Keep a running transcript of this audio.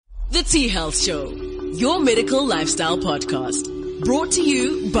The T Health Show, your medical lifestyle podcast, brought to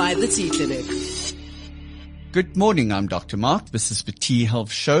you by the T Clinic. Good morning, I'm Dr. Mark. This is the T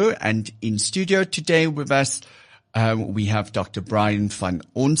Health Show, and in studio today with us, we have Dr. Brian van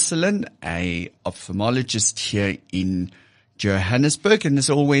Onselen, a ophthalmologist here in Johannesburg, and as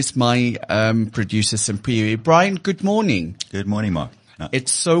always, my producer, Sampieri. Brian, good morning. Good morning, Mark.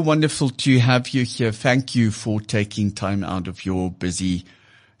 It's so wonderful to have you here. Thank you for taking time out of your busy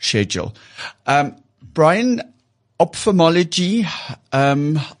schedule. Brian, ophthalmology,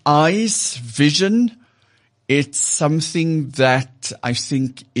 eyes, vision, it's something that I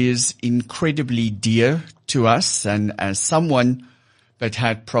think is incredibly dear to us. And as someone that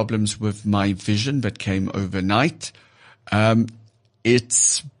had problems with my vision that came overnight,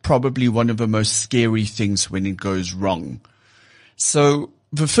 it's probably one of the most scary things when it goes wrong. So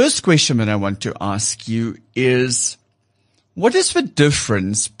the first question that I want to ask you is, what is the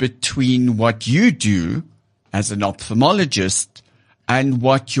difference between what you do as an ophthalmologist and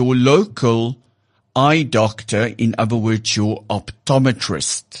what your local eye doctor, in other words, your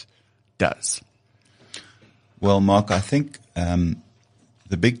optometrist, does? Well, Mark, I think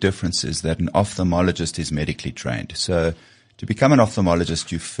the big difference is that an ophthalmologist is medically trained. So to become an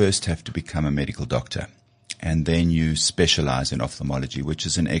ophthalmologist, you first have to become a medical doctor. And then you specialize in ophthalmology, which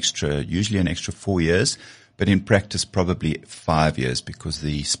is usually an extra 4 years, but in practice probably 5 years, because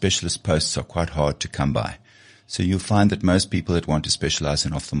the specialist posts are quite hard to come by. So you'll find that most people that want to specialize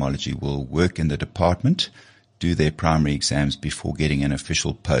in ophthalmology will work in the department, do their primary exams before getting an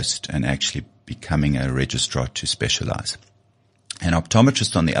official post and actually becoming a registrar to specialize. An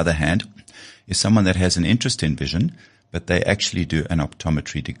optometrist, on the other hand, is someone that has an interest in vision, but they actually do an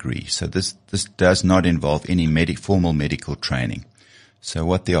optometry degree. So this does not involve any formal medical training. So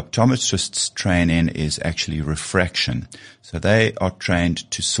what the optometrists train in is actually refraction. So they are trained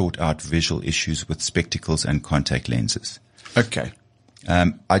to sort out visual issues with spectacles and contact lenses. Okay.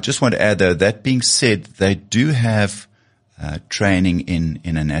 I just want to add, though, that being said, they do have training in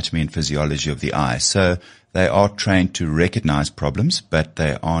anatomy and physiology of the eye. So they are trained to recognize problems, but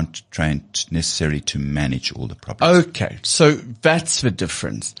they aren't trained necessarily to manage all the problems. Okay, so that's the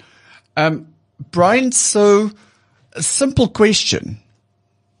difference. Brian, so a simple question.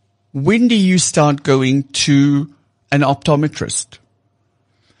 When do you start going to an optometrist?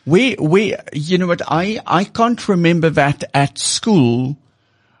 You know what, I can't remember that at school,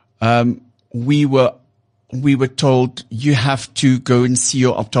 we were told you have to go and see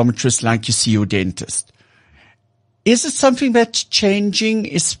your optometrist like you see your dentist. Is it something that's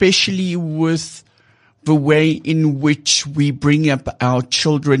changing, especially with the way in which we bring up our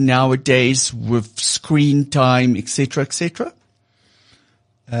children nowadays with screen time, et cetera, et cetera?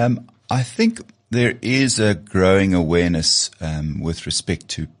 I think there is a growing awareness with respect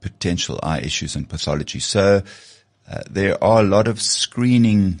to potential eye issues and pathology. So there are a lot of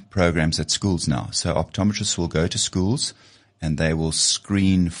screening programs at schools now. So optometrists will go to schools and they will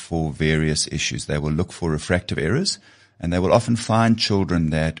screen for various issues. They will look for refractive errors, and they will often find children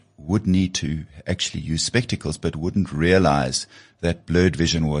that would need to actually use spectacles but wouldn't realize that blurred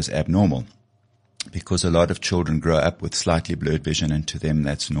vision was abnormal, because a lot of children grow up with slightly blurred vision, and to them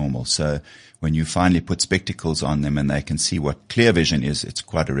that's normal. So when you finally put spectacles on them and they can see what clear vision is, it's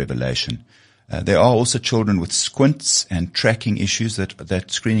quite a revelation. There are also children with squints and tracking issues that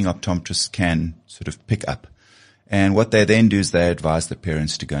screening optometrists can sort of pick up. And what they then do is they advise the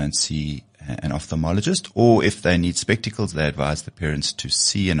parents to go and see an ophthalmologist, or if they need spectacles, they advise the parents to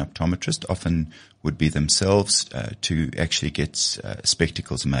see an optometrist, often would be themselves, to actually get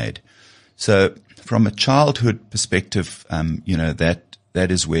spectacles made. So from a childhood perspective, that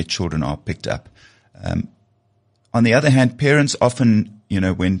is where children are picked up. On the other hand, parents often,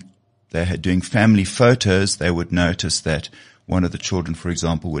 when they're doing family photos, they would notice that one of the children, for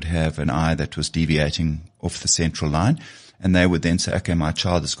example, would have an eye that was deviating off the central line, and they would then say, okay, my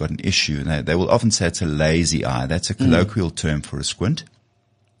child has got an issue. And they will often say it's a lazy eye. That's a colloquial term for a squint.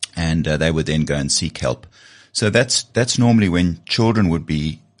 And they would then go and seek help. So that's normally when children would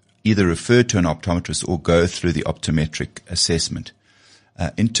be either referred to an optometrist or go through the optometric assessment.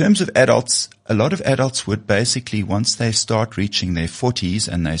 In terms of adults, a lot of adults would basically, once they start reaching their 40s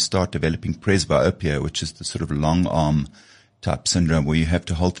and they start developing presbyopia, which is the sort of long arm type syndrome where you have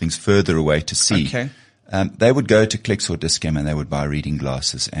to hold things further away to see. Okay. They would go to Clicks or Dis-Chem and they would buy reading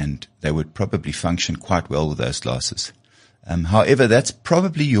glasses, and they would probably function quite well with those glasses. However, that's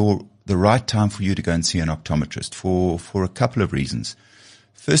probably the right time for you to go and see an optometrist for a couple of reasons.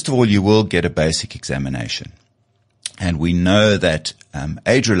 First of all, you will get a basic examination. And we know that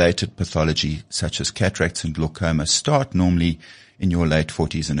age-related pathology such as cataracts and glaucoma start normally in your late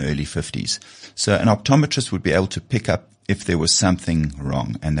 40s and early 50s. So an optometrist would be able to pick up if there was something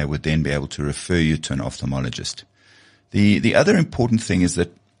wrong, and they would then be able to refer you to an ophthalmologist. The other important thing is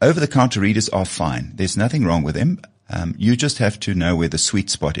that over-the-counter readers are fine. There's nothing wrong with them. You just have to know where the sweet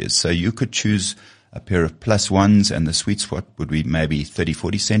spot is. So you could choose a pair of +1s, and the sweet spot would be maybe 30,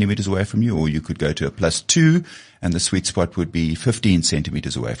 40 centimeters away from you, or you could go to a +2, and the sweet spot would be 15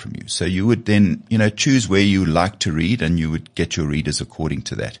 centimeters away from you. So you would then, choose where you like to read, and you would get your readers according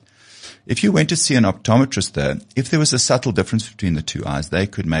to that. If you went to see an optometrist, though, if there was a subtle difference between the two eyes, they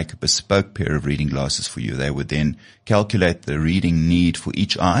could make a bespoke pair of reading glasses for you. They would then calculate the reading need for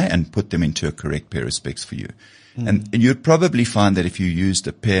each eye and put them into a correct pair of specs for you. And you'd probably find that if you used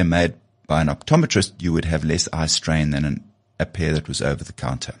a pair made by an optometrist, you would have less eye strain than a pair that was over the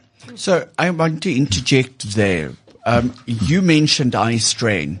counter. So I want to interject there. You mentioned eye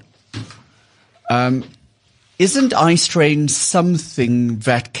strain. Isn't eye strain something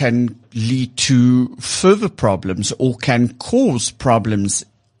that can lead to further problems or can cause problems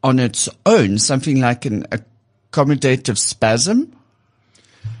on its own, something like an accommodative spasm?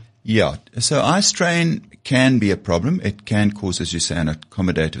 Yeah. So eye strain can be a problem. It can cause, as you say, an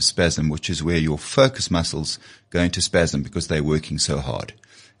accommodative spasm, which is where your focus muscles go into spasm because they're working so hard.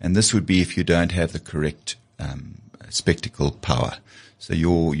 And this would be if you don't have the correct spectacle power. So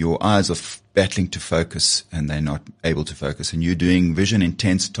your eyes are battling to focus and they're not able to focus, and you're doing vision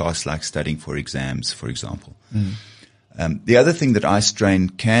intense tasks like studying for exams, for example. The other thing that eye strain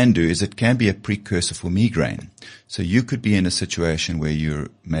can do is it can be a precursor for migraine. So you could be in a situation where you're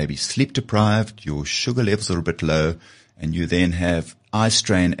maybe sleep deprived, your sugar levels are a bit low, and you then have eye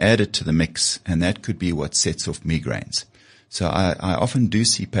strain added to the mix, and that could be what sets off migraines. So I often do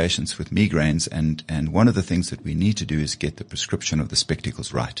see patients with migraines, and one of the things that we need to do is get the prescription of the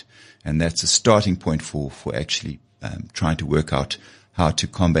spectacles right. And that's a starting point for actually trying to work out how to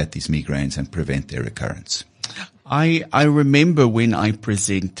combat these migraines and prevent their recurrence. I remember when I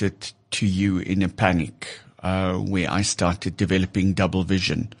presented to you in a panic, where I started developing double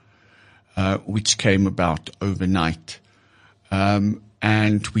vision, which came about overnight.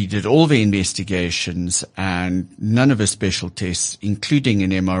 And we did all the investigations, and none of the special tests, including an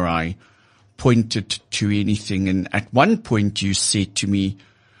MRI, pointed to anything. And at one point you said to me,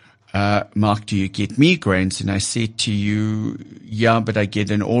 Mark, do you get migraines? And I said to you, yeah, but I get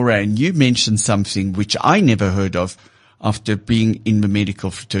an aura. And you mentioned something which I never heard of after being in the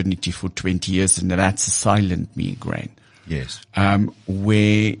medical fraternity for 20 years, and that's a silent migraine. Yes.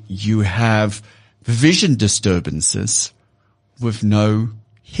 Where you have vision disturbances with no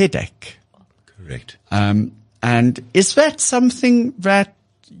headache. Correct. And is that something that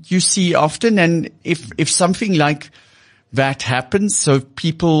you see often? And if something like that happens, so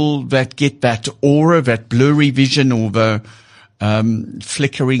people that get that aura, that blurry vision, or the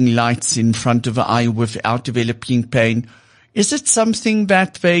flickering lights in front of the eye without developing pain, is it something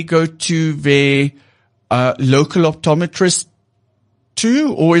that they go to their local optometrist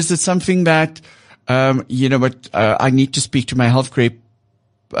too, or is it something that I need to speak to my healthcare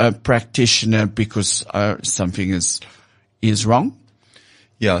practitioner because something is wrong?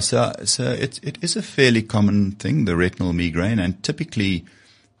 Yeah, so it is a fairly common thing, the retinal migraine, and typically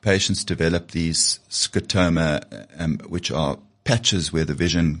patients develop these scotoma, which are patches where the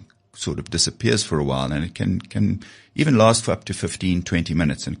vision sort of disappears for a while, and it can even last for up to 15, 20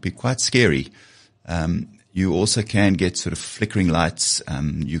 minutes, and it can be quite scary. You also can get sort of flickering lights.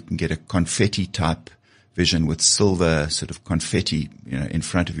 You can get a confetti type vision with silver sort of confetti, in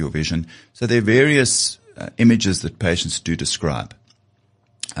front of your vision. So there are various images that patients do describe.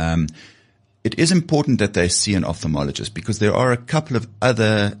 It is important that they see an ophthalmologist because there are a couple of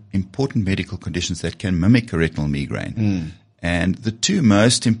other important medical conditions that can mimic a retinal migraine. And the two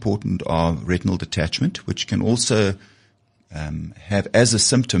most important are retinal detachment, which can also have as a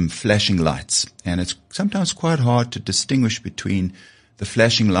symptom flashing lights. And it's sometimes quite hard to distinguish between the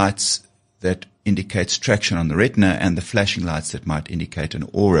flashing lights that indicates traction on the retina and the flashing lights that might indicate an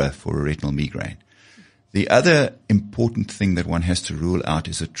aura for a retinal migraine. The other important thing that one has to rule out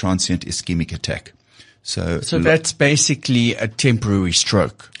is a transient ischemic attack. So that's basically a temporary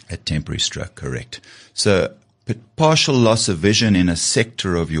stroke. A temporary stroke, correct. So partial loss of vision in a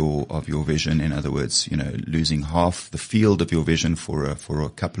sector of your vision, in other words, losing half the field of your vision for a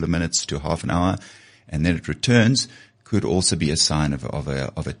couple of minutes to half an hour, and then it returns, could also be a sign of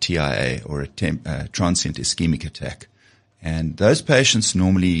a TIA or a transient ischemic attack. And those patients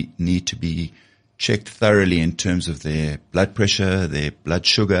normally need to be checked thoroughly in terms of their blood pressure, their blood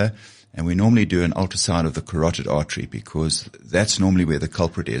sugar, and we normally do an ultrasound of the carotid artery because that's normally where the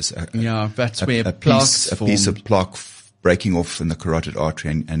culprit is. That's where a piece of plaque breaking off in the carotid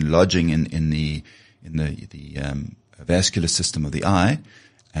artery and lodging in the vascular system of the eye,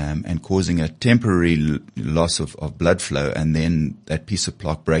 and causing a temporary loss of blood flow, and then that piece of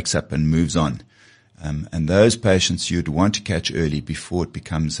plaque breaks up and moves on. And those patients you'd want to catch early before it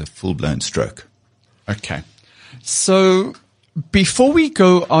becomes a full-blown stroke. Okay. So before we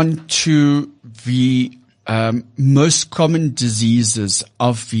go on to the most common diseases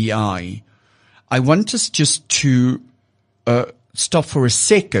of the eye, I want us just to stop for a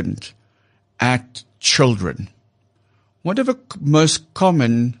second at children. What are the most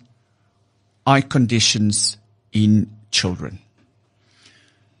common eye conditions in children?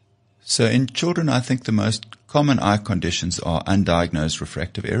 So in children, I think the most common eye conditions are undiagnosed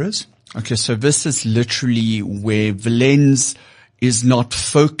refractive errors. Okay, so this is literally where the lens is not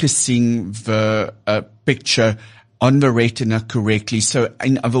focusing the picture on the retina correctly. So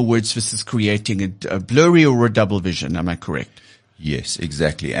in other words, this is creating a blurry or a double vision. Am I correct? Yes,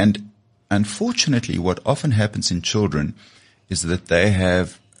 exactly. And unfortunately, what often happens in children is that they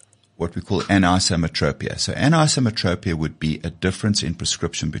have what we call anisometropia. So anisometropia would be a difference in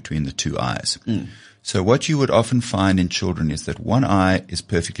prescription between the two eyes. So what you would often find in children is that one eye is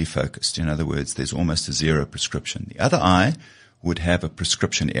perfectly focused. In other words, there's almost a zero prescription. The other eye would have a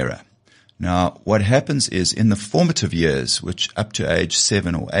prescription error. Now, what happens is in the formative years, which up to age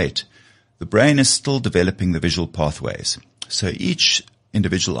 7 or 8, the brain is still developing the visual pathways. So each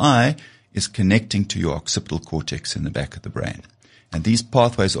individual eye is connecting to your occipital cortex in the back of the brain. And these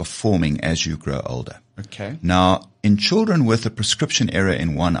pathways are forming as you grow older. Okay. Now, in children with a prescription error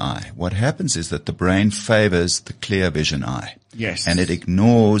in one eye, what happens is that the brain favors the clear vision eye. Yes. And it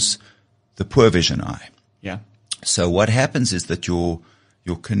ignores the poor vision eye. Yeah. So what happens is that your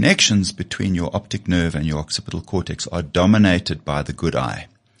connections between your optic nerve and your occipital cortex are dominated by the good eye.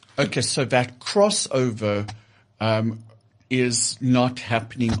 Okay, so that crossover is not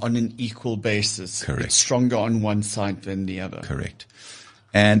happening on an equal basis. Correct. It's stronger on one side than the other. Correct.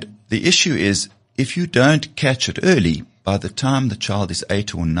 And the issue is, if you don't catch it early, by the time the child is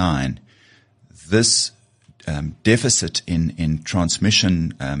 8 or 9, this deficit in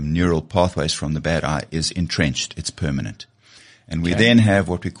transmission neural pathways from the bad eye is entrenched. It's permanent. And we then have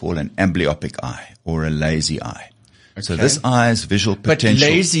what we call an amblyopic eye or a lazy eye. Okay. So this eye's visual potential.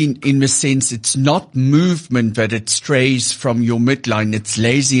 But lazy in the sense it's not movement that it strays from your midline. It's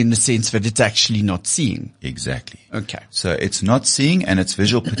lazy in the sense that it's actually not seeing. Exactly. Okay. So it's not seeing and its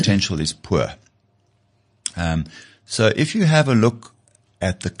visual potential is poor. So if you have a look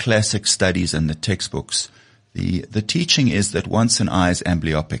at the classic studies and the textbooks, the teaching is that once an eye is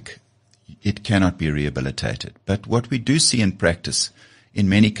amblyopic, it cannot be rehabilitated. But what we do see in practice in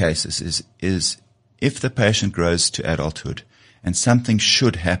many cases is if the patient grows to adulthood and something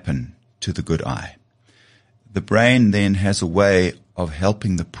should happen to the good eye, the brain then has a way of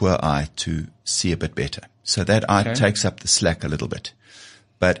helping the poor eye to see a bit better. So that eye takes up the slack a little bit,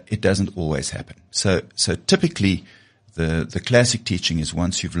 but it doesn't always happen. So typically the classic teaching is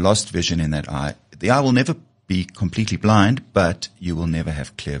once you've lost vision in that eye, the eye will never be completely blind, but you will never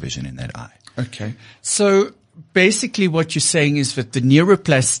have clear vision in that eye. Okay. So basically what you're saying is that the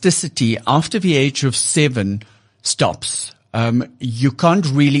neuroplasticity after the age of 7 stops. You can't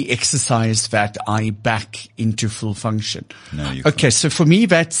really exercise that eye back into full function. No, you can't. Okay. So for me,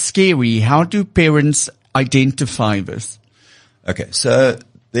 that's scary. How do parents identify this? Okay. So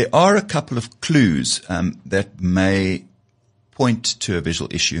there are a couple of clues, that may point to a visual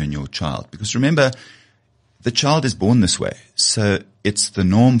issue in your child, because remember, the child is born this way. So it's the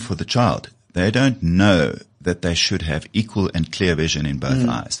norm for the child. They don't know that they should have equal and clear vision in both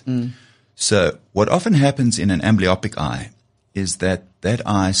eyes. So what often happens in an amblyopic eye is that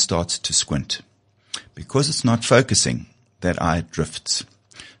eye starts to squint. Because it's not focusing, that eye drifts.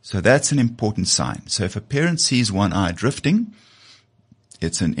 So that's an important sign. So if a parent sees one eye drifting,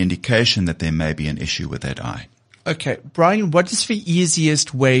 it's an indication that there may be an issue with that eye. Okay. Brian, what is the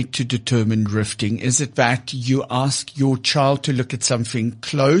easiest way to determine drifting? Is it that you ask your child to look at something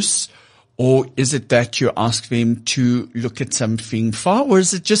close, or is it that you ask them to look at something far, or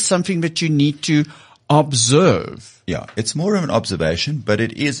is it just something that you need to observe? Yeah, it's more of an observation, but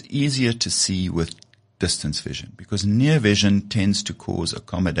it is easier to see with distance vision because near vision tends to cause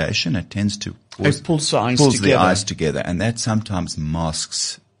accommodation. It tends to cause, it pulls the eyes together, and that sometimes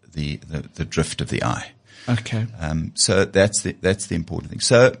masks the drift of the eye. Okay. So that's the important thing.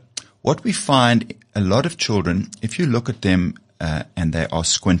 So what we find, a lot of children, if you look at them and they are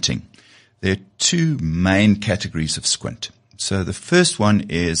squinting, there are two main categories of squint. So the first one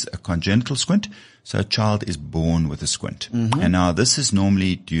is a congenital squint. So a child is born with a squint. And now this is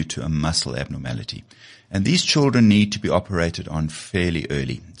normally due to a muscle abnormality. And these children need to be operated on fairly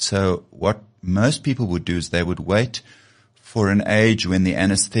early. So what most people would do is they would wait for an age when the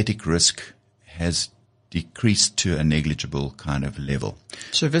anesthetic risk has decreased to a negligible kind of level.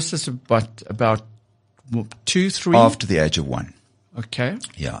 So this is about 2, 3? After the age of 1. Okay.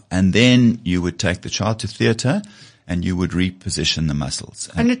 Yeah. And then you would take the child to theatre and you would reposition the muscles.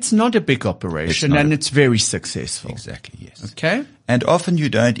 And it's not a big operation, and it's very successful. Exactly, yes. Okay. And often you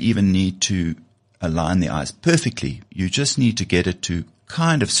don't even need to align the eyes perfectly. You just need to get it to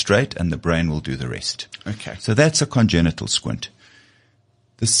kind of straight, and the brain will do the rest. Okay. So that's a congenital squint.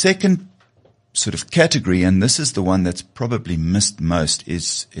 The second sort of category, and this is the one that's probably missed most,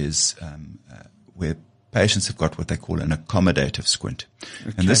 is where patients have got what they call an accommodative squint.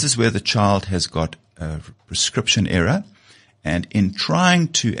 Okay. And this is where the child has got a prescription error, and in trying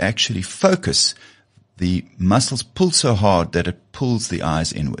to actually focus, the muscles pull so hard that it pulls the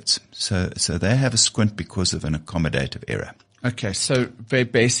eyes inwards. So they have a squint because of an accommodative error. Okay, so they're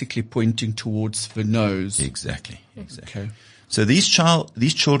basically pointing towards the nose. Exactly. Okay. So these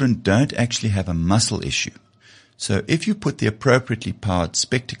children don't actually have a muscle issue. So if you put the appropriately powered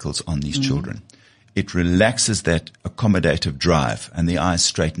spectacles on these children, it relaxes that accommodative drive and the eyes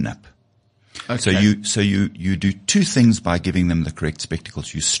straighten up. Okay. So you do two things by giving them the correct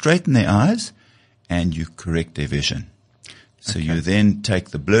spectacles. You straighten their eyes and you correct their vision. So you then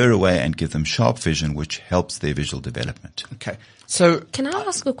take the blur away and give them sharp vision, which helps their visual development. Okay. So can I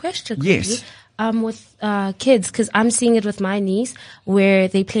ask a question? Yes. With kids, because I'm seeing it with my niece, where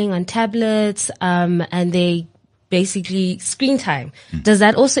they're playing on tablets, and they basically screen time. Does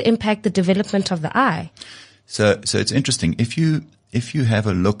that also impact the development of the eye? So it's interesting. If you have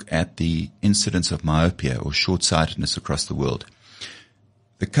a look at the incidence of myopia or short-sightedness across the world,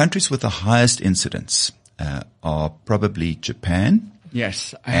 the countries with the highest incidence are probably Japan.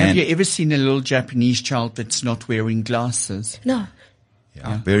 Yes. Have you ever seen a little Japanese child that's not wearing glasses? No.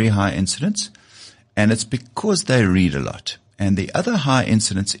 Yeah. Very high incidence. And it's because they read a lot. And the other high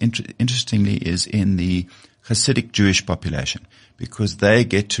incidence, interestingly, is in the Hasidic Jewish population, because they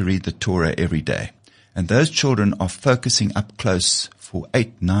get to read the Torah every day. And those children are focusing up close for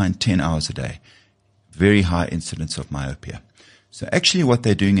 8, 9, 10 hours a day. Very high incidence of myopia. So actually what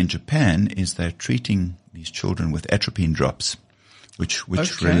they're doing in Japan is they're treating these children with atropine drops, which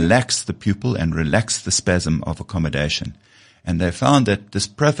relax the pupil and relax the spasm of accommodation. And they found that this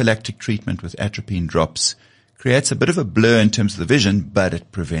prophylactic treatment with atropine drops creates a bit of a blur in terms of the vision, but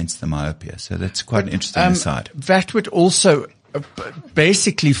it prevents the myopia. So that's quite an interesting aside. That would also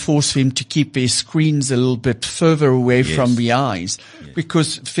basically force them to keep their screens a little bit further away from the eyes. Yes.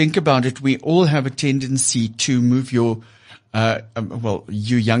 Because think about it, we all have a tendency to move your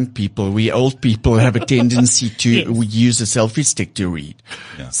you young people, we old people have a tendency to use a selfie stick to read.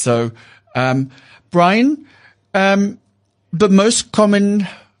 Yeah. So, Brian, the most common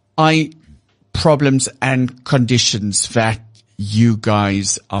eye problems and conditions that you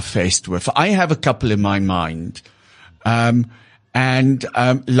guys are faced with. I have a couple in my mind.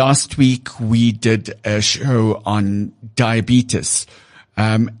 Last week we did a show on diabetes,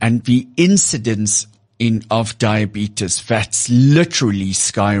 and the incidence of diabetes that's literally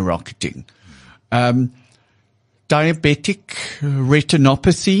skyrocketing. Diabetic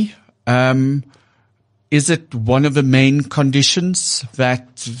retinopathy, is it one of the main conditions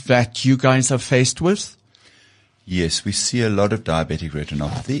that you guys are faced with? Yes, we see a lot of diabetic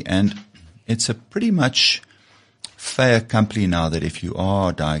retinopathy, and it's a pretty much fait accompli now that if you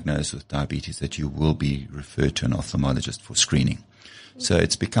are diagnosed with diabetes, that you will be referred to an ophthalmologist for screening. So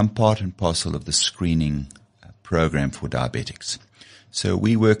it's become part and parcel of the screening program for diabetics. So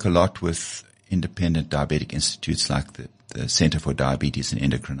we work a lot with independent diabetic institutes like the Center for Diabetes and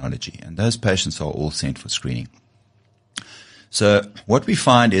Endocrinology, and those patients are all sent for screening. So what we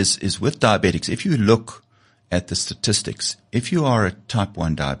find is with diabetics, if you look at the statistics, if you are a type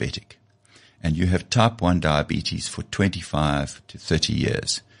 1 diabetic and you have type 1 diabetes for 25 to 30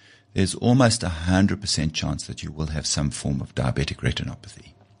 years, there's almost 100% chance that you will have some form of diabetic retinopathy.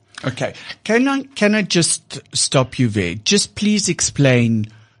 Okay. Can I just stop you there? Just please explain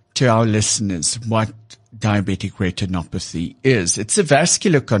to our listeners what diabetic retinopathy is. It's a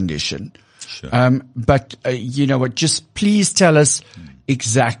vascular condition. Sure. But you know what, just please tell us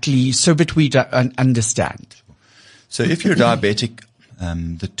exactly so that we understand. So if you're diabetic,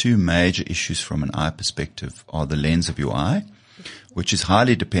 the two major issues from an eye perspective are the lens of your eye, which is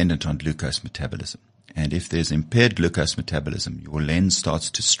highly dependent on glucose metabolism. And if there's impaired glucose metabolism, your lens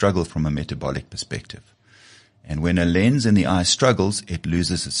starts to struggle from a metabolic perspective. And when a lens in the eye struggles, it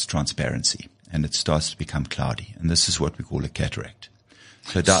loses its transparency and it starts to become cloudy. And this is what we call a cataract.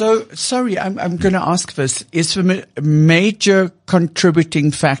 So, sorry, I'm going to ask this. Is the major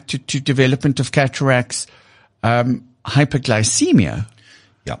contributing factor to development of cataracts hyperglycemia?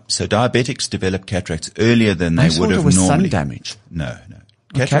 Yeah. So diabetics develop cataracts earlier than they would have was normally. Sun damage. No.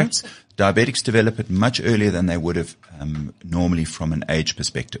 Cataracts, diabetics develop it much earlier than they would have normally from an age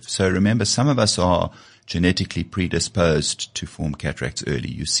perspective. So remember, some of us are genetically predisposed to form cataracts early.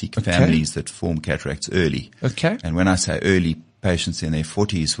 You seek families that form cataracts early. Okay. And when I say early, patients in their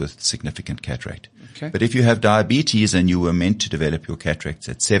 40s with significant cataract. Okay. But if you have diabetes and you were meant to develop your cataracts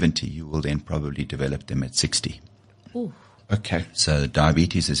at 70, you will then probably develop them at 60. Ooh. Okay. So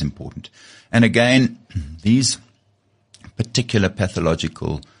diabetes is important. And again, these particular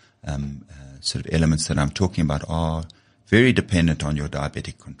pathological sort of elements that I'm talking about are very dependent on your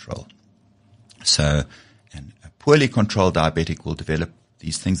diabetic control. So a poorly controlled diabetic will develop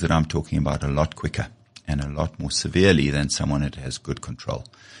these things that I'm talking about a lot quicker and a lot more severely than someone that has good control.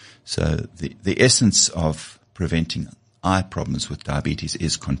 So the essence of preventing eye problems with diabetes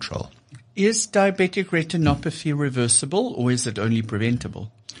is control. Is diabetic retinopathy reversible, or is it only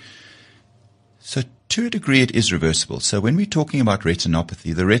preventable? So to a degree it is reversible. So when we're talking about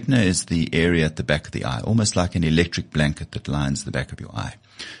retinopathy, the retina is the area at the back of the eye, almost like an electric blanket that lines the back of your eye.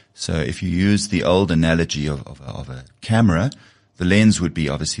 So if you use the old analogy of a camera, the lens would be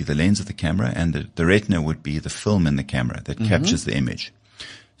obviously the lens of the camera, and the retina would be the film in the camera that captures the image.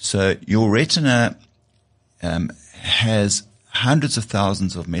 So your retina has hundreds of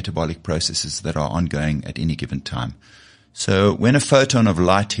thousands of metabolic processes that are ongoing at any given time. So when a photon of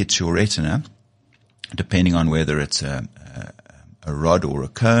light hits your retina, depending on whether it's a rod or a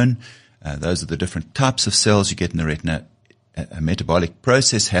cone, those are the different types of cells you get in the retina. A metabolic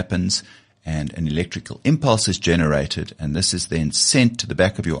process happens and an electrical impulse is generated, and this is then sent to the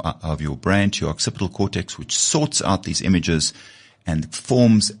back of your brain, to your occipital cortex, which sorts out these images and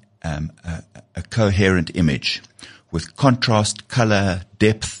forms a coherent image with contrast, color,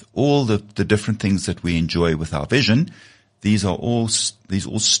 depth, all the different things that we enjoy with our vision. These all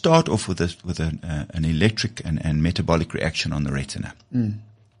start off with an electric and metabolic reaction on the retina.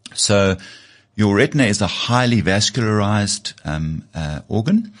 So your retina is a highly vascularized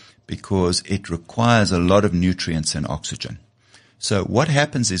organ because it requires a lot of nutrients and oxygen. So what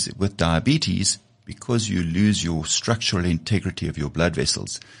happens is with diabetes, because you lose your structural integrity of your blood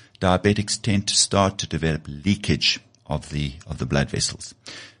vessels, diabetics tend to start to develop leakage of the blood vessels.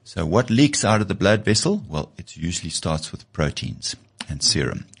 So what leaks out of the blood vessel? Well, it usually starts with proteins and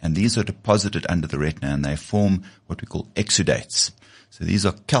serum. And these are deposited under the retina and they form what we call exudates. So these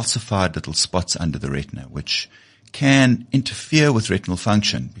are calcified little spots under the retina, which can interfere with retinal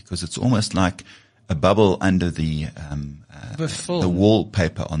function because it's almost like a bubble under the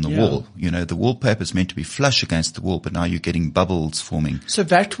wallpaper on the wall. You know, the wallpaper is meant to be flush against the wall, but now you're getting bubbles forming. So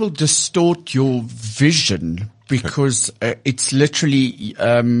that will distort your vision because it's literally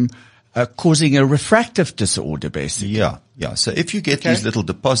causing a refractive disorder, basically. Yeah. So if you get these little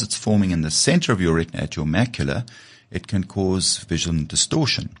deposits forming in the center of your retina at your macula, it can cause vision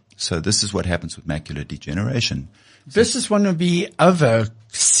distortion. So this is what happens with macular degeneration. This is one of the other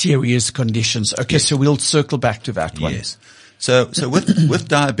serious conditions. Okay, yes. So we'll circle back to that one. Yes. So with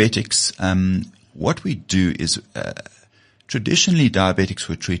diabetics, what we do is traditionally diabetics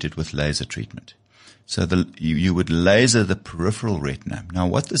were treated with laser treatment. So you would laser the peripheral retina. Now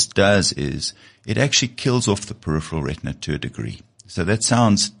what this does is it actually kills off the peripheral retina to a degree. So that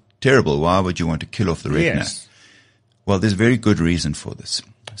sounds terrible. Why would you want to kill off the retina? Yes. Well, there's very good reason for this.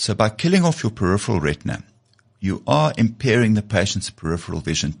 So by killing off your peripheral retina, you are impairing the patient's peripheral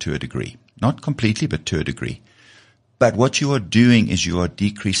vision to a degree. Not completely, but to a degree. But what you are doing is you are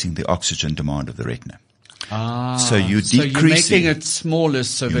decreasing the oxygen demand of the retina. So you're making it smaller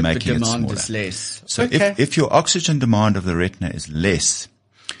so that the demand is less. So if your oxygen demand of the retina is less,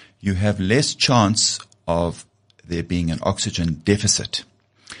 you have less chance of there being an oxygen deficit.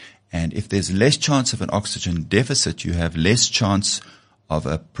 And if there's less chance of an oxygen deficit, you have less chance of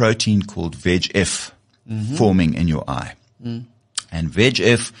a protein called VEGF forming in your eye. And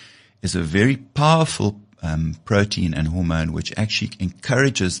VEGF is a very powerful protein and hormone which actually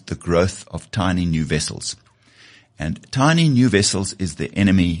encourages the growth of tiny new vessels. And tiny new vessels is the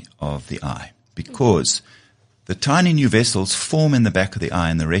enemy of the eye because the tiny new vessels form in the back of the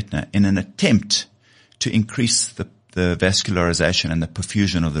eye in the retina in an attempt to increase the vascularization and the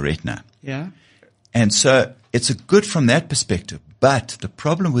perfusion of the retina. Yeah. And so it's good from that perspective. But the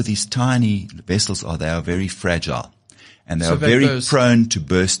problem with these tiny vessels are they are very fragile and they are very prone to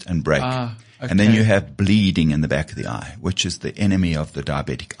burst and break. And then you have bleeding in the back of the eye, which is the enemy of the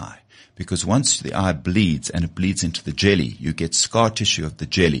diabetic eye because once the eye bleeds and it bleeds into the jelly, you get scar tissue of the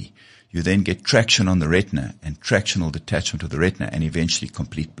jelly. You then get traction on the retina and tractional detachment of the retina and eventually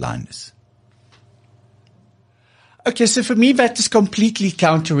complete blindness. Okay, so for me that is completely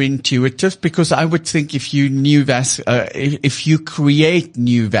counterintuitive, because I would think if you if you create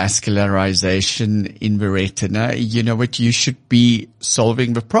new vascularization in the retina, you know what, you should be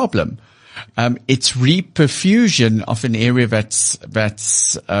solving the problem. It's reperfusion of an area that's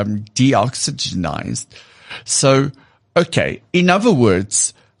deoxygenized. So, okay, in other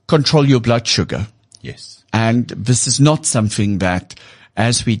words, control your blood sugar. Yes. And this is not something that,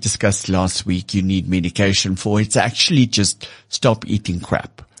 as we discussed last week, you need medication for. It's actually just stop eating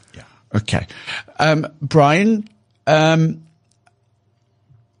crap. Yeah. Okay. Brian,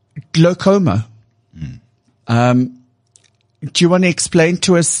 glaucoma. Do you want to explain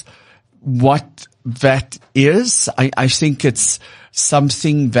to us what that is? I think it's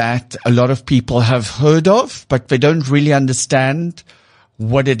something that a lot of people have heard of, but they don't really understand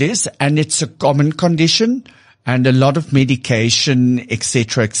what it is. And it's a common condition. And a lot of medication, et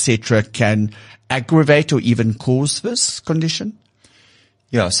cetera, can aggravate or even cause this condition.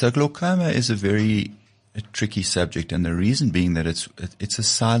 Yeah, so glaucoma is a very tricky subject, and the reason being that it's a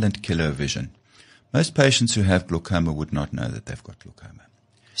silent killer of vision. Most patients who have glaucoma would not know that they've got glaucoma.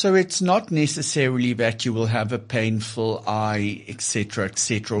 So it's not necessarily that you will have a painful eye, et cetera,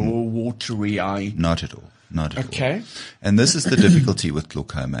 or watery eye. Not at all. Not at all. Okay. And this is the difficulty with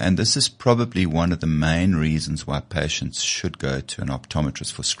glaucoma, and this is probably one of the main reasons why patients should go to an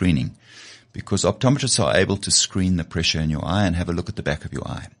optometrist for screening, because optometrists are able to screen the pressure in your eye and have a look at the back of your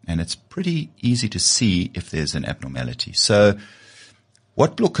eye, and it's pretty easy to see if there's an abnormality. So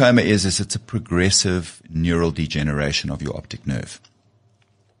what glaucoma is it's a progressive neural degeneration of your optic nerve.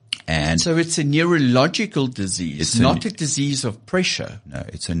 And so it's a neurological disease, not a disease of pressure. No,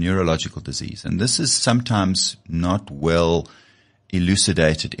 it's a neurological disease. And this is sometimes not well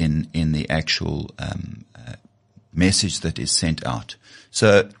elucidated in the actual message that is sent out.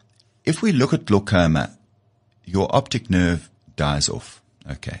 So if we look at glaucoma, your optic nerve dies off.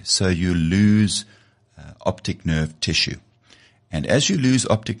 Okay, so you lose optic nerve tissue. And as you lose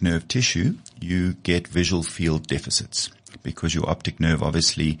optic nerve tissue, you get visual field deficits, because your optic nerve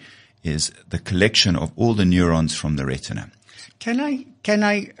obviously is the collection of all the neurons from the retina. Can I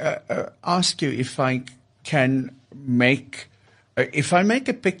ask you if I can make, if I make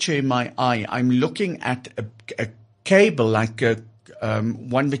a picture in my eye, I'm looking at a cable like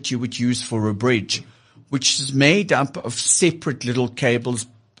one that you would use for a bridge, which is made up of separate little cables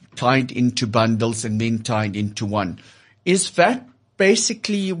tied into bundles and then tied into one. Is that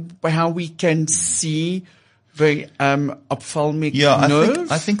basically how we can see the ophthalmic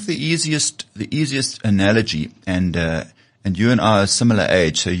nerve? I think the easiest analogy, and you and I are similar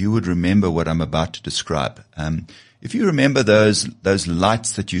age, so you would remember what I'm about to describe. If you remember those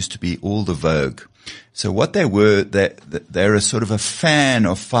lights that used to be all the vogue. So what they were, they're a sort of a fan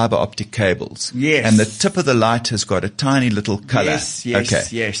of fiber optic cables. Yes. And the tip of the light has got a tiny little color.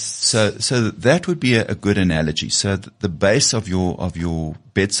 Yes. So that would be a good analogy. So the base of your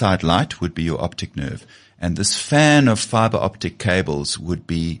bedside light would be your optic nerve. And this fan of fiber optic cables would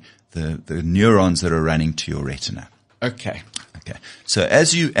be the neurons that are running to your retina. Okay. So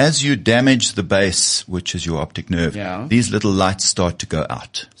as you damage the base, which is your optic nerve, these little lights start to go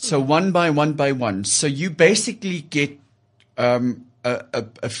out. So one by one. So you basically get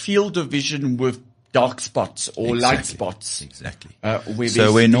a field of vision with dark spots or light spots. Exactly.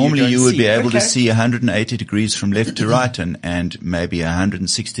 So where normally you would be able to see 180 degrees from left to right and maybe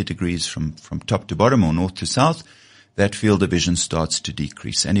 160 degrees from top to bottom or north to south, that field of vision starts to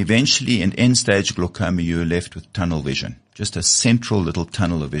decrease. And eventually in end-stage glaucoma, you're left with tunnel vision, just a central little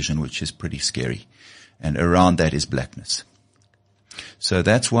tunnel of vision, which is pretty scary. And around that is blackness. So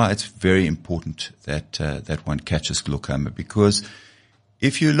that's why it's very important that one catches glaucoma, because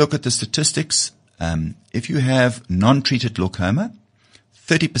if you look at the statistics, if you have non-treated glaucoma,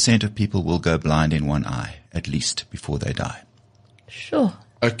 30% of people will go blind in one eye, at least, before they die. Sure.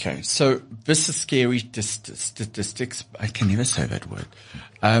 Okay, so this is scary statistics. I can never say that word.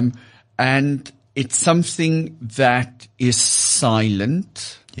 And it's something that is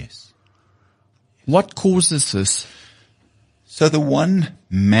silent. Yes. What causes this? So the one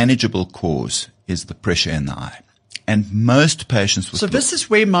manageable cause is the pressure in the eye. And most patients with So this is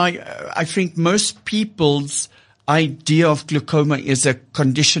where I think most people's idea of glaucoma is a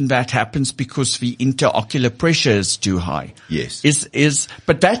condition that happens because the interocular pressure is too high. Yes.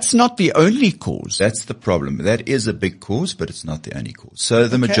 But that's not the only cause. That's the problem. That is a big cause, but it's not the only cause. So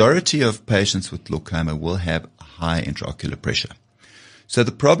the majority of patients with glaucoma will have high intraocular pressure. So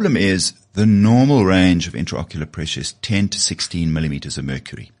the problem is the normal range of intraocular pressure is 10 to 16 millimeters of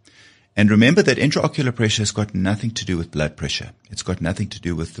mercury. And remember that intraocular pressure has got nothing to do with blood pressure. It's got nothing to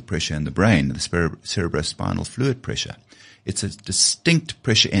do with the pressure in the brain, the cerebrospinal fluid pressure. It's a distinct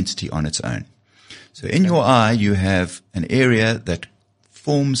pressure entity on its own. So in your eye, you have an area that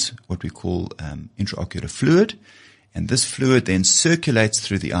forms what we call intraocular fluid, and this fluid then circulates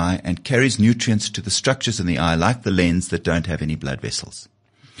through the eye and carries nutrients to the structures in the eye, like the lens, that don't have any blood vessels.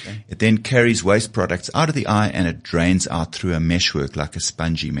 Okay. It then carries waste products out of the eye and it drains out through a meshwork, like a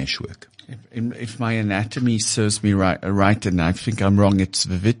spongy meshwork. If my anatomy serves me right, and I think I'm wrong, it's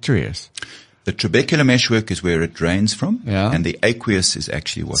the vitreous. The trabecular meshwork is where it drains from, Yeah. and the aqueous is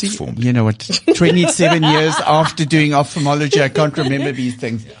actually what's formed. You know what? 27 years after doing ophthalmology, I can't remember these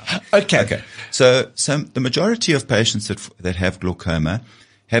things. Okay. So the majority of patients that have glaucoma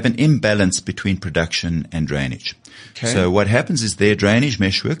have an imbalance between production and drainage. Okay. So what happens is their drainage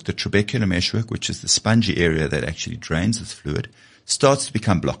meshwork, the trabecular meshwork, which is the spongy area that actually drains this fluid, starts to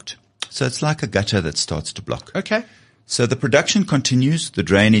become blocked. So it's like a gutter that starts to block. Okay. So the production continues, the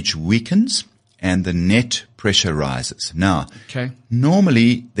drainage weakens, and the net pressure rises. Now,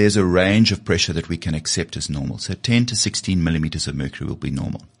 normally there's a range of pressure that we can accept as normal. So 10 to 16 millimeters of mercury will be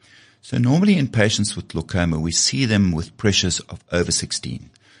normal. So normally in patients with glaucoma, we see them with pressures of over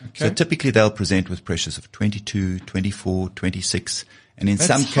 16. Okay. So typically they'll present with pressures of 22, 24, 26, and in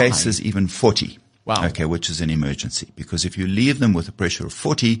some cases even 40. Wow. Okay, which is an emergency, because if you leave them with a pressure of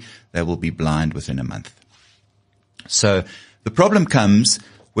 40, they will be blind within a month. So the problem comes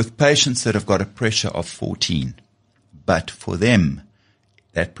with patients that have got a pressure of 14, but for them,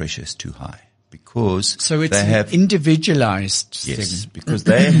 that pressure is too high because they have individualized thing. Because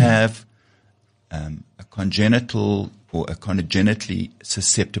they have a congenital or a congenitally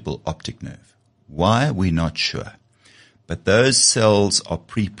susceptible optic nerve. Why? We're not sure. But those cells are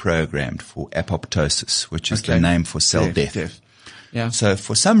pre-programmed for apoptosis, which is the name for cell death. Yeah. So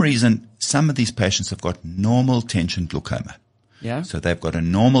for some reason, some of these patients have got normal tension glaucoma. Yeah. So they've got a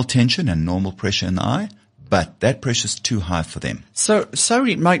normal tension and normal pressure in the eye, but that pressure is too high for them. So,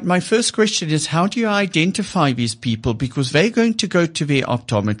 sorry, my first question is, how do you identify these people? Because they're going to go to their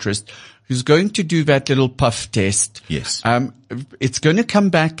optometrist, who's going to do that little puff test. Yes. It's going to come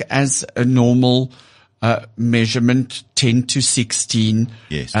back as a normal measurement, 10 to 16.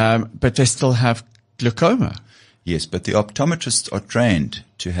 Yes. But they still have glaucoma. Yes, but the optometrists are trained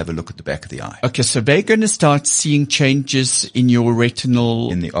to have a look at the back of the eye. Okay, so they're going to start seeing changes in your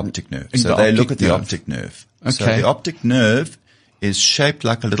retinal... In the optic nerve. So they look at the optic nerve. Okay. So the optic nerve is shaped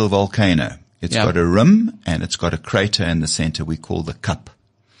like a little volcano. It's got a rim and it's got a crater in the center we call the cup.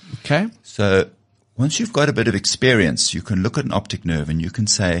 Okay. So once you've got a bit of experience, you can look at an optic nerve and you can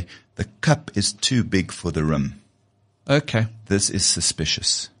say, the cup is too big for the rim. Okay. This is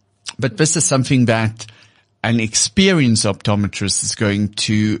suspicious. But this is something that an experienced optometrist is going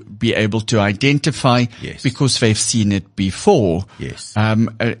to be able to identify because they've seen it before. Yes.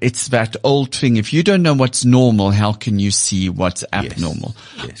 It's that old thing. If you don't know what's normal, how can you see what's abnormal?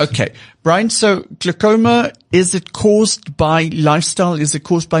 Yes. Okay. Brian, so glaucoma, is it caused by lifestyle? Is it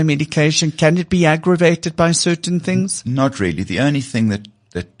caused by medication? Can it be aggravated by certain things? Not really. The only thing that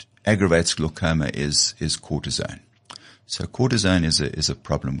aggravates glaucoma is cortisone. So cortisone is a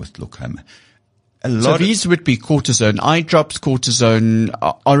problem with glaucoma. So these would be cortisone, eye drops, cortisone,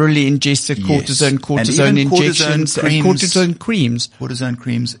 orally ingested cortisone, cortisone injections, and cortisone creams. Cortisone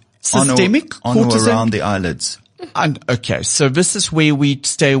creams. Systemic on or cortisone? around the eyelids. And okay, so this is where we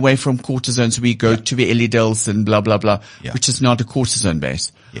stay away from cortisone. So we go to the Elidels and blah, blah, blah, which is not a cortisone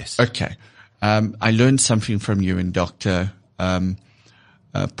base. Yes. Okay. I learned something from you and Dr.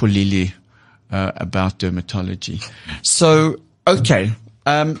 Pulili, about dermatology. So, okay.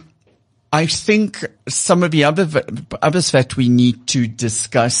 I think some of the others that we need to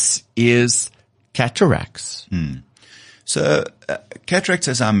discuss is cataracts. So cataracts,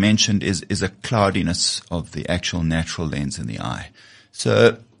 as I mentioned, is a cloudiness of the actual natural lens in the eye.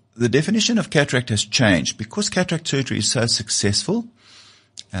 So the definition of cataract has changed. Because cataract surgery is so successful,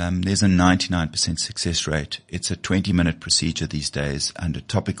 there's a 99% success rate. It's a 20-minute procedure these days under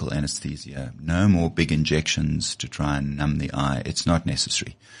topical anesthesia. No more big injections to try and numb the eye. It's not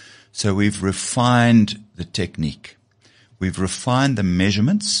necessary. So we've refined the technique. We've refined the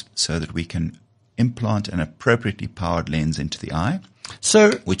measurements so that we can implant an appropriately powered lens into the eye.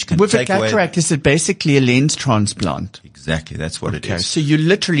 So which can with a take cataract, is it basically a lens transplant? Exactly. That's what it is. So you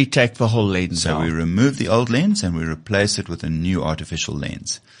literally take the whole lens out. So we remove the old lens and we replace it with a new artificial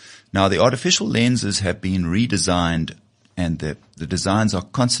lens. Now the artificial lenses have been redesigned and the designs are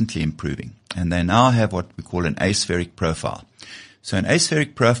constantly improving. And they now have what we call an aspheric profile. So an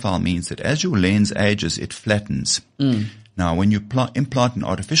aspheric profile means that as your lens ages, it flattens. Now, when you implant an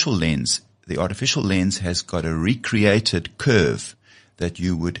artificial lens, the artificial lens has got a recreated curve that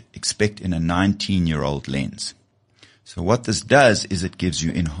you would expect in a 19-year-old lens. So what this does is it gives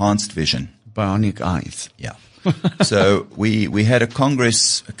you enhanced vision. Bionic eyes. Yeah. So we had a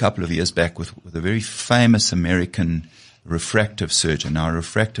congress a couple of years back with a very famous American refractive surgeon. Now, a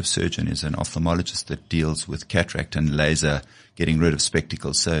refractive surgeon is an ophthalmologist that deals with cataract and laser, getting rid of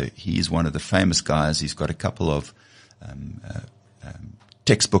spectacles. So he's one of the famous guys. He's got a couple of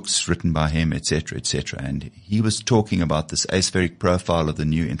textbooks written by him, etc., etc. And he was talking about this aspheric profile of the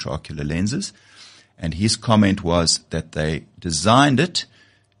new intraocular lenses. And his comment was that they designed it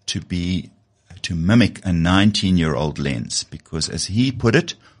to mimic a 19-year-old lens, because as he put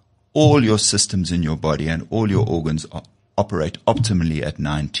it, all your systems in your body and all your organs operate optimally at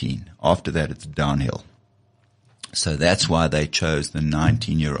 19. After that, it's downhill. So that's why they chose the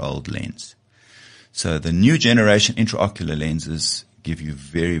 19-year-old lens. So the new generation intraocular lenses give you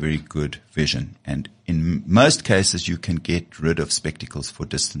very, very good vision. And in most cases, you can get rid of spectacles for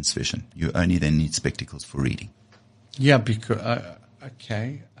distance vision. You only then need spectacles for reading. Yeah, because,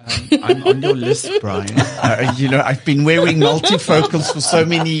 okay. I'm on your list, Brian. I've been wearing multifocals for so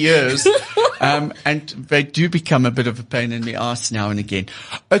many years, and they do become a bit of a pain in the ass now and again.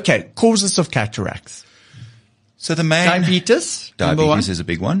 Okay, causes of cataracts. So the main diabetes is a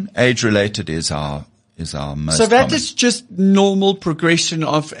big one. Age-related is our most So that common. is just normal progression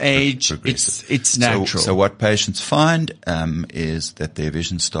of age. It's natural. So what patients find is that their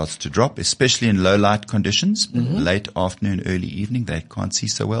vision starts to drop, especially in low light conditions, late afternoon, early evening. They can't see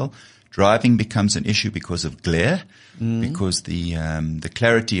so well. Driving becomes an issue because of glare, because the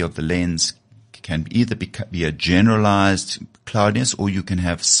clarity of the lens can either be a generalized cloudiness, or you can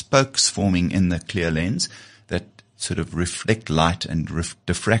have spokes forming in the clear lens that sort of reflect light and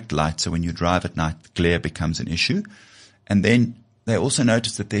diffract light. So when you drive at night, glare becomes an issue. And then they also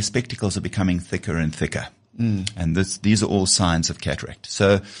notice that their spectacles are becoming thicker and thicker. And these are all signs of cataract.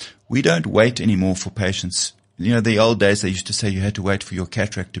 So we don't wait anymore for patients. The old days, they used to say you had to wait for your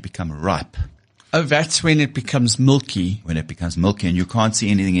cataract to become ripe. Oh, that's when it becomes milky. When it becomes milky and you can't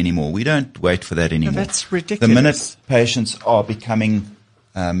see anything anymore. We don't wait for that anymore. No, that's ridiculous. The minute patients are becoming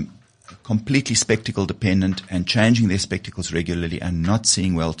completely spectacle dependent and changing their spectacles regularly and not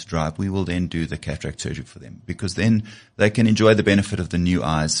seeing well to drive, we will then do the cataract surgery for them, because then they can enjoy the benefit of the new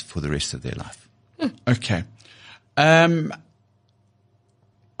eyes for the rest of their life. Okay.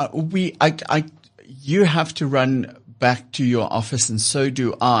 You have to run back to your office, and so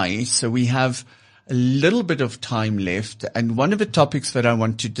do I. So we have a little bit of time left. And one of the topics that I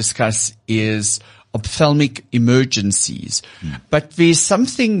want to discuss is ophthalmic emergencies. But there's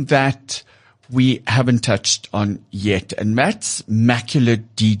something that we haven't touched on yet, and that's macular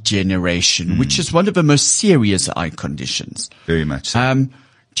degeneration, which is one of the most serious eye conditions. Very much so.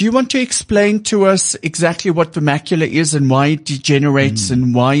 Do you want to explain to us exactly what the macula is and why it degenerates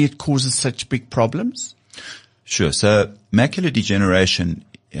and why it causes such big problems? Sure. So macular degeneration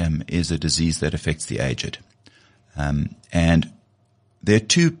is a disease that affects the aged. And there are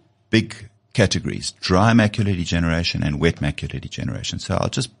two big categories: dry macular degeneration and wet macular degeneration. So I'll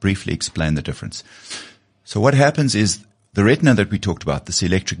just briefly explain the difference. So what happens is the retina that we talked about, this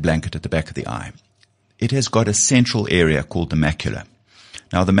electric blanket at the back of the eye, it has got a central area called the macula.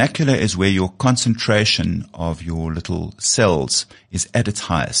 Now, the macula is where your concentration of your little cells is at its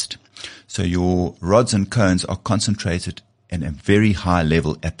highest. So your rods and cones are concentrated at a very high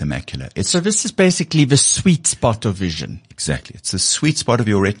level at the macula. So this is basically the sweet spot of vision. Exactly. It's the sweet spot of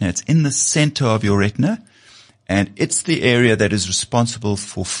your retina. It's in the center of your retina, and it's the area that is responsible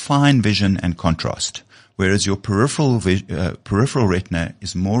for fine vision and contrast, whereas your peripheral retina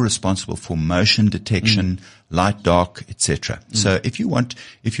is more responsible for motion detection, light, dark, etc. So if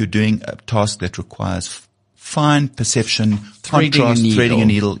you're doing a task that requires fine perception, contrast, threading a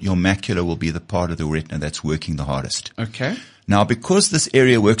needle, your macula will be the part of the retina that's working the hardest. Okay. Now, because this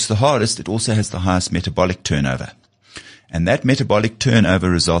area works the hardest, it also has the highest metabolic turnover. And that metabolic turnover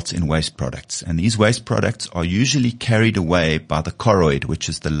results in waste products. And these waste products are usually carried away by the choroid, which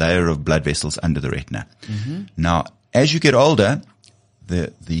is the layer of blood vessels under the retina. Now, as you get older,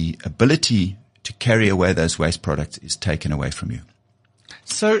 the ability to carry away those waste products is taken away from you.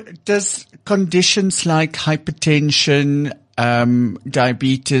 So does conditions like hypertension,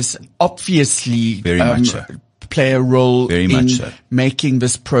 diabetes obviously Very much so. play a role Very in much so. making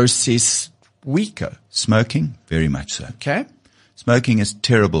this process weaker? Smoking, very much so. Okay. Smoking is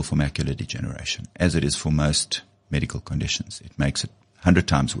terrible for macular degeneration, as it is for most medical conditions. It makes it 100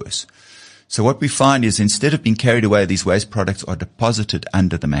 times worse. So what we find is instead of being carried away, these waste products are deposited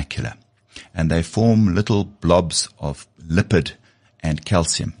under the macula, and they form little blobs of lipid and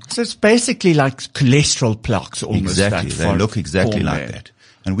calcium. So it's basically like cholesterol plaques almost. Exactly. They look exactly like that.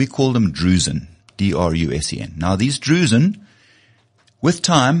 And we call them drusen, D-R-U-S-E-N. Now these drusen, with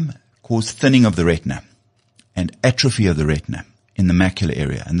time, cause thinning of the retina and atrophy of the retina in the macular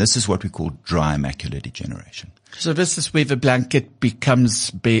area. And this is what we call dry macular degeneration. So this is where the blanket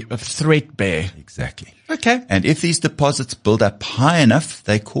becomes threadbare. Exactly. Okay. And if these deposits build up high enough,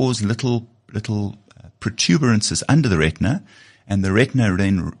 they cause little protuberances under the retina, and the retina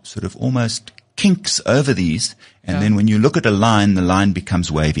then sort of almost kinks over these. And then when you look at a line, the line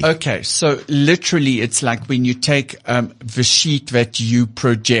becomes wavy. Okay. So literally it's like when you take, the sheet that you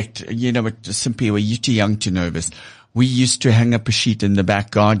project, you know, simply were you too young to know this? We used to hang up a sheet in the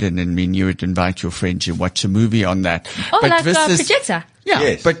back garden, and when you would invite your friends, you watch a movie on that. Oh, but like a projector? Yeah,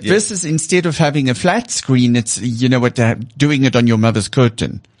 yes, but this is, instead of having a flat screen, it's, you know what, doing it on your mother's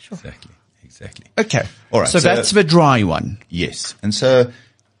curtain. Sure. Exactly. Okay. All right. So that's the dry one. Yes. And so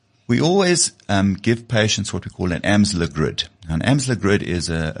we always give patients what we call an Amsler grid. Now, an Amsler grid is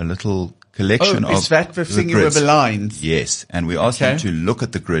a little collection of is that the thing grids. with the lines? Yes. And we ask them to look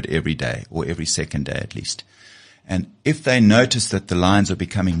at the grid every day, or every second day at least. And if they notice that the lines are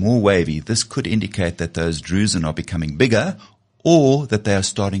becoming more wavy, this could indicate that those drusen are becoming bigger, or that they are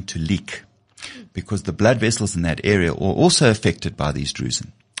starting to leak, because the blood vessels in that area are also affected by these drusen.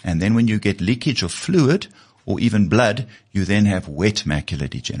 And then when you get leakage of fluid or even blood, you then have wet macular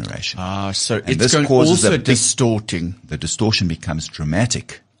degeneration. So And it's this going causes also a big- distorting. The distortion becomes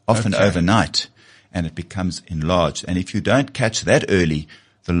dramatic, often Okay. overnight, and it becomes enlarged. And if you don't catch that early,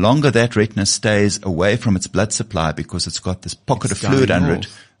 the longer that retina stays away from its blood supply, because it's got this pocket It's of fluid dying under off.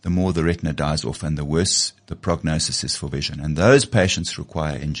 it, the more the retina dies off, and the worse the prognosis is for vision. And those patients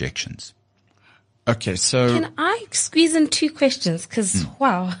require injections. Okay. So Can I squeeze in two questions? Because,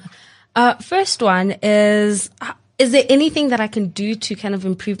 wow. First one is there anything that I can do to kind of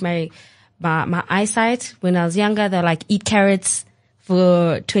improve my eyesight? When I was younger, they're like, eat carrots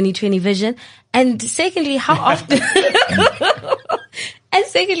for 20/20 vision. And secondly, how often... And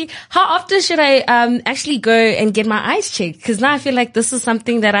secondly, how often should I actually go and get my eyes checked? Because now I feel like this is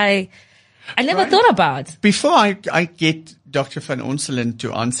something that I never thought about. before I get Dr. Van Onselen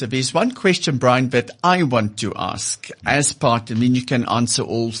to answer, there's one question, Brian, that I want to ask as part, and then you can answer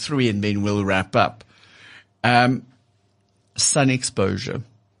all three, and then we'll wrap up. Sun exposure.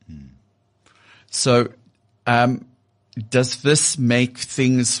 So, does this make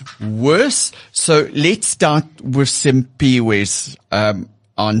things worse? So let's start with Simpiwe's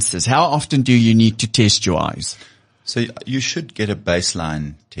answers. How often do you need to test your eyes? So you should get a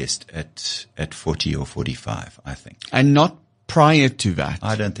baseline test at 40 or 45, I think. And not prior to that?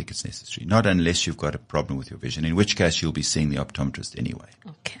 I don't think it's necessary. Not unless you've got a problem with your vision, in which case you'll be seeing the optometrist anyway.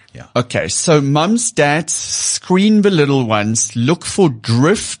 Okay. Yeah. Okay, so mums, dads, screen the little ones, look for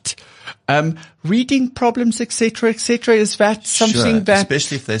drift, reading problems, etc., etc. Is that something Sure, that...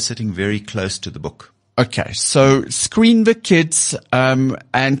 especially if they're sitting very close to the book. Okay, so screen the kids,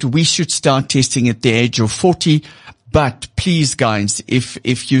 and we should start testing at the age of 40. But please, guys,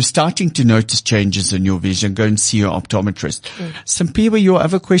 if you're starting to notice changes in your vision, go and see your optometrist. Simpiwe, your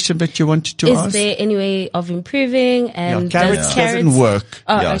other question that you wanted to ask? Is there any way of improving? And carrots does doesn't work.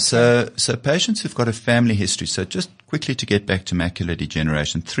 Oh, Yeah, okay. so patients who've got a family history, so just quickly to get back to macular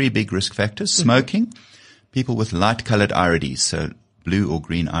degeneration, 3 big risk factors: smoking, people with light-colored irides, so blue or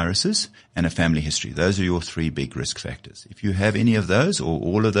green irises, and a family history. Those are your 3 big risk factors. If you have any of those or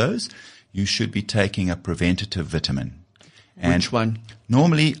all of those, you should be taking a preventative vitamin. And Which one?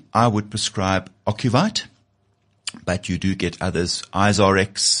 normally I would prescribe Ocuvite, but you do get others,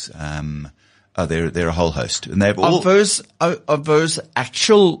 ISRX, they're a whole host. And they've all... Are those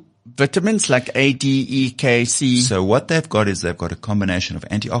actual vitamins like A, D, E, K, C? So what they've got is they've got a combination of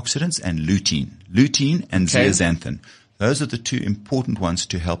antioxidants and lutein and Okay. zeaxanthin. Those are the 2 important ones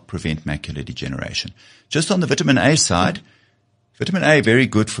to help prevent macular degeneration. Just on the vitamin A side, vitamin A, very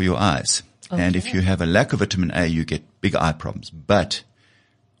good for your eyes. Okay. And if you have a lack of vitamin A, you get big eye problems. But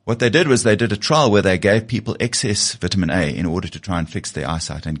what they did was they did a trial where they gave people excess vitamin A in order to try and fix their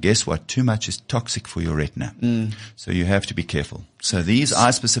eyesight. And guess what? Too much is toxic for your retina. So you have to be careful. So these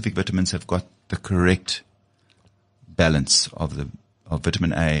eye-specific vitamins have got the correct balance of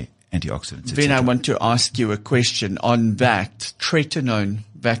vitamin A, antioxidants, Then I etc. want to ask you a question on that tretinoin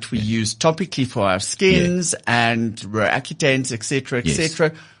that we use topically for our skins and Roaccutane, etc.,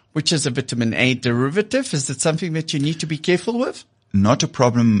 etc., which is a vitamin A derivative. Is it something that you need to be careful with? not a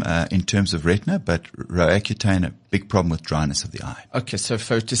problem in terms of retina, but Roaccutane, a big problem with dryness of the eye. Okay, so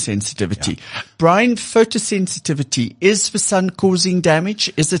photosensitivity. Brian, photosensitivity, is the sun causing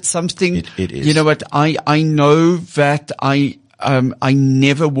damage? Is it something? It is. You know what? I know that I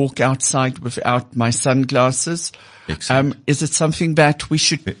never walk outside without my sunglasses. Excellent. Is it something that we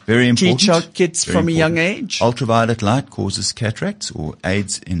should Very important. teach our kids Very from a young important. age? Ultraviolet light causes cataracts or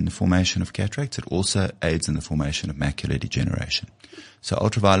aids in the formation of cataracts. It also aids in the formation of macular degeneration. So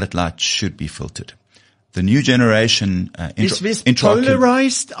ultraviolet light should be filtered. The new generation Is this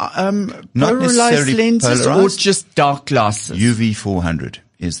polarized, polarized lenses or just dark glasses? UV 400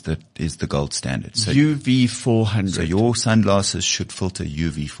 is the gold standard. So UV 400. So your sunglasses should filter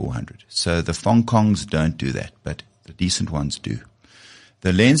UV 400. So the Fongkongs don't do that, but the decent ones do.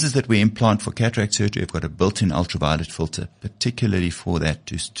 The lenses that we implant for cataract surgery have got a built-in ultraviolet filter, particularly for that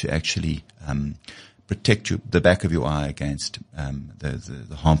to actually protect the back of your eye against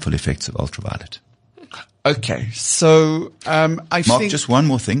the harmful effects of ultraviolet. Okay, so Mark, just one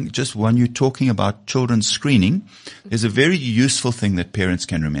more thing. Just when you're talking about children's screening, there's a very useful thing that parents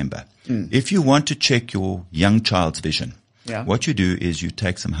can remember. If you want to check your young child's vision, what you do is you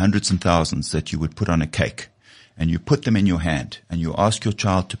take some hundreds and thousands that you would put on a cake, and you put them in your hand, and you ask your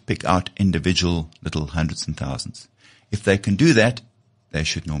child to pick out individual little hundreds and thousands. If they can do that, they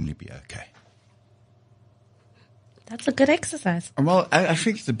should normally be okay. That's a good exercise. Well, I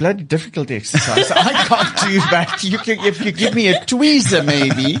think it's a bloody difficult exercise. I can't do that. If you give me a tweezer,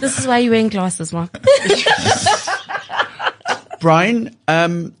 maybe. This is why you're wearing glasses, Mark. Brian,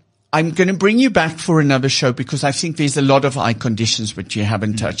 I'm going to bring you back for another show because I think there's a lot of eye conditions which you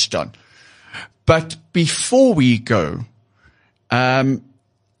haven't touched on. But before we go,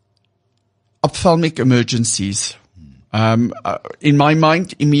 ophthalmic emergencies. In my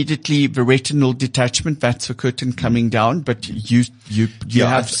mind, immediately the retinal detachment, that's the curtain coming down, but you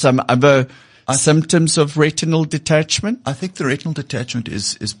have some other symptoms of retinal detachment? I think the retinal detachment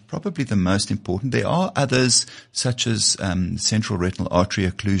is probably the most important. There are others such as central retinal artery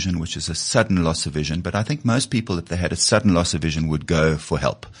occlusion, which is a sudden loss of vision, but I think most people, if they had a sudden loss of vision, would go for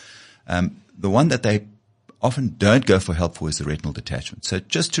help. The one that they often don't go for help for is the retinal detachment. So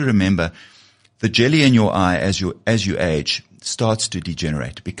just to remember, the jelly in your eye as you age starts to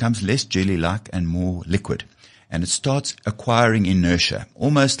degenerate. It becomes less jelly-like and more liquid. And it starts acquiring inertia,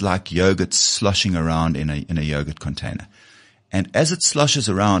 almost like yogurt sloshing around in a yogurt container. And as it sloshes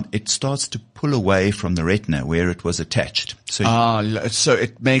around, it starts to pull away from the retina where it was attached. So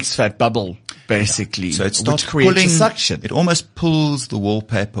it makes that bubble, basically. So it starts which creates pulling, a suction. It almost pulls the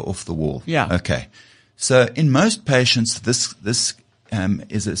wallpaper off the wall. Yeah. Okay. So in most patients, this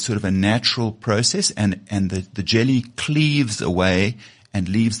is a sort of a natural process, and the jelly cleaves away and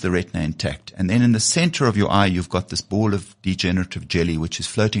leaves the retina intact. And then in the center of your eye, you've got this ball of degenerative jelly which is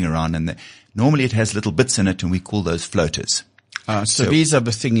floating around, and normally it has little bits in it, and we call those floaters. So these are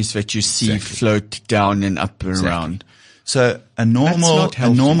the things that you see float down and up and around. So a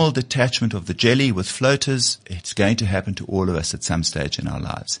normal detachment of the jelly with floaters, it's going to happen to all of us at some stage in our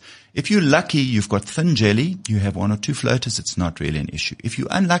lives. If you're lucky, you've got thin jelly, you have one or two floaters, it's not really an issue. If you're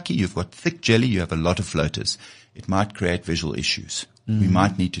unlucky, you've got thick jelly, you have a lot of floaters. It might create visual issues. We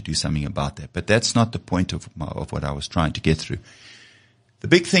might need to do something about that. But that's not the point of what I was trying to get through. The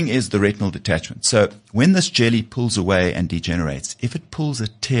big thing is the retinal detachment. So when this jelly pulls away and degenerates, if it pulls a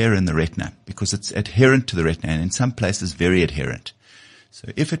tear in the retina, because it's adherent to the retina, and in some places very adherent. So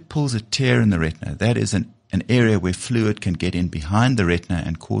if it pulls a tear in the retina, that is an area where fluid can get in behind the retina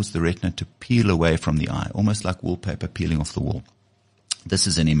and cause the retina to peel away from the eye, almost like wallpaper peeling off the wall. This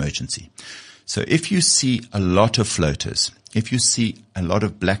is an emergency. So if you see a lot of floaters, if you see a lot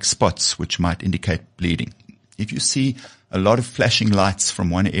of black spots, which might indicate bleeding, if you see a lot of flashing lights from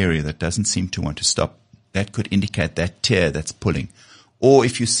one area that doesn't seem to want to stop, that could indicate that tear that's pulling. Or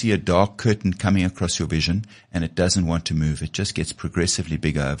if you see a dark curtain coming across your vision and it doesn't want to move, it just gets progressively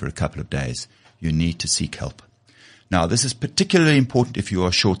bigger over a couple of days, you need to seek help. Now, this is particularly important if you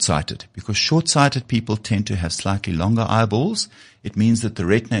are short-sighted, because short-sighted people tend to have slightly longer eyeballs. It means that the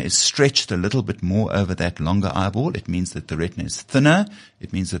retina is stretched a little bit more over that longer eyeball. It means that the retina is thinner.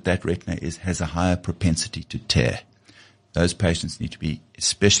 It means that that retina has a higher propensity to tear. Those patients need to be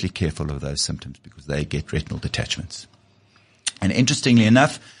especially careful of those symptoms because they get retinal detachments. And interestingly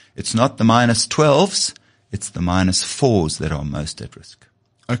enough, it's not the -12s, it's the -4s that are most at risk.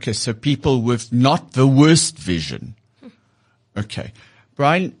 Okay, so people with not the worst vision. Okay.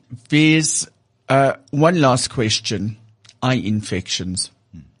 Brian, there's one last question. Eye infections.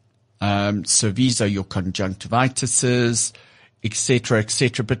 So these are your conjunctivitises, et cetera,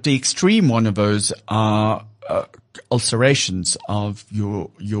 but the extreme one of those are ulcerations of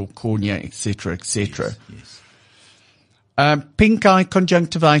your cornea, etc., etc. Yes. Pink eye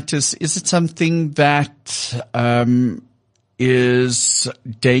conjunctivitis, is it something that is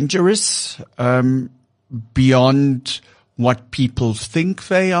dangerous beyond what people think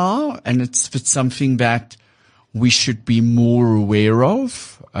they are? And it's something that we should be more aware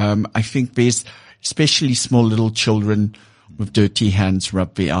of. I think there's especially small little children with dirty hands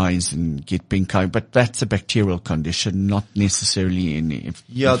rub their eyes and get pink eye, but that's a bacterial condition, not necessarily an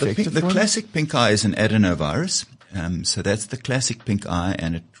Yeah, the infective one. classic pink eye is an adenovirus. So that's the classic pink eye,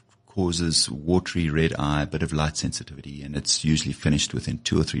 and it causes watery red eye, a bit of light sensitivity, and it's usually finished within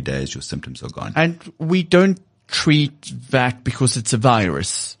 2 or 3 days. Your symptoms are gone. And we don't treat that because it's a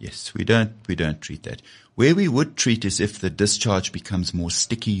virus. Yes, we don't treat that. Where we would treat is if the discharge becomes more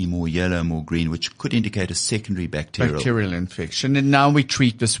sticky, more yellow, more green, which could indicate a secondary Bacterial infection. And now we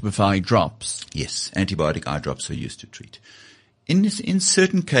treat this with eye drops. Yes, antibiotic eye drops are used to treat. In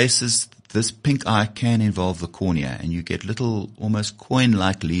certain cases, this pink eye can involve the cornea, and you get little, almost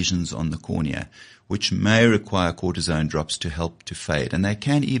coin-like lesions on the cornea, which may require cortisone drops to help to fade. And they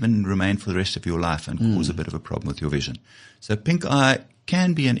can even remain for the rest of your life and cause a bit of a problem with your vision. So pink eye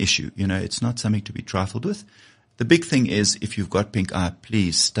can be an issue. It's not something to be trifled with. The big thing is, if you've got pink eye,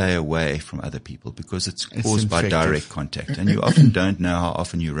 please stay away from other people, because it's caused by direct contact. And you often don't know how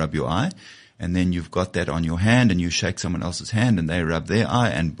often you rub your eye. And then you've got that on your hand, and you shake someone else's hand and they rub their eye,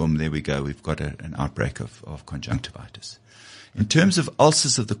 and boom, there we go. We've got an outbreak of conjunctivitis. In terms of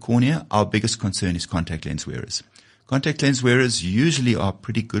ulcers of the cornea, our biggest concern is contact lens wearers. Contact lens wearers usually are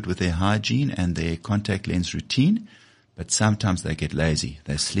pretty good with their hygiene and their contact lens routine, but sometimes they get lazy.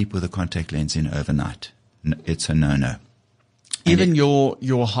 They sleep with a contact lens in overnight. It's a no-no. Even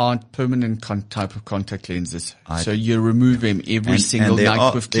your hard permanent type of contact lenses. So you remove them every single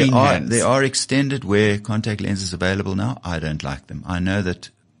night with clean hands. There are extended wear contact lenses available now. I don't like them. I know that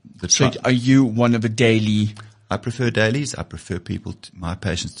So are you one of the daily? I prefer dailies. I prefer my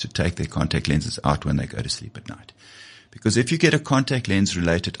patients to take their contact lenses out when they go to sleep at night. Because if you get a contact lens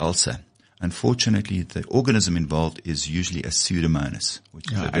related ulcer, unfortunately, the organism involved is usually a Pseudomonas,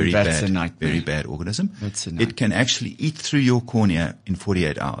 which is a very bad organism. That's a It can actually eat through your cornea in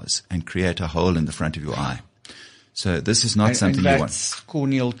 48 hours and create a hole in the front of your eye. So this is not something you want. That's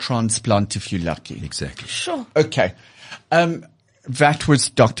corneal transplant if you're lucky. Exactly. Sure. Okay. That was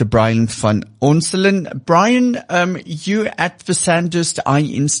Dr. Brian van Onselen. Brian, you at the Sandhurst Eye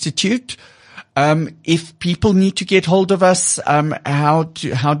Institute. If people need to get hold of us, how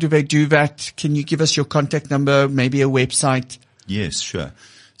do they do that? Can you give us your contact number, maybe a website? Yes, sure.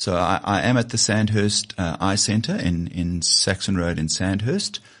 So I am at the Sandhurst Eye Centre in Saxon Road in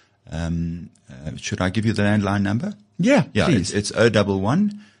Sandhurst. Should I give you the landline number? Yeah, please. please. It's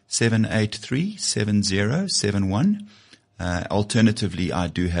 011 783 7071. Alternatively, I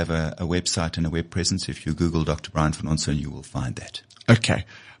do have a website and a web presence. If you Google Dr. Brian van Onselen, you will find that. Okay.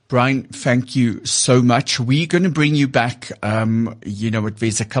 Brian, thank you so much. We're going to bring you back.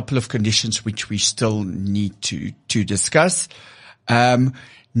 There's a couple of conditions which we still need to discuss.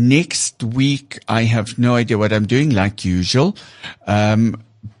 Next week, I have no idea what I'm doing, like usual.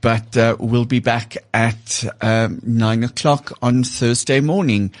 But we'll be back at 9:00 on Thursday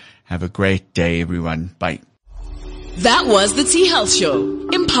morning. Have a great day, everyone. Bye. That was the T Health Show,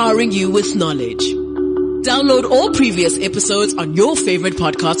 empowering you with knowledge. Download all previous episodes on your favorite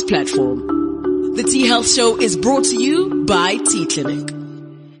podcast platform. The T Health Show is brought to you by T Clinic.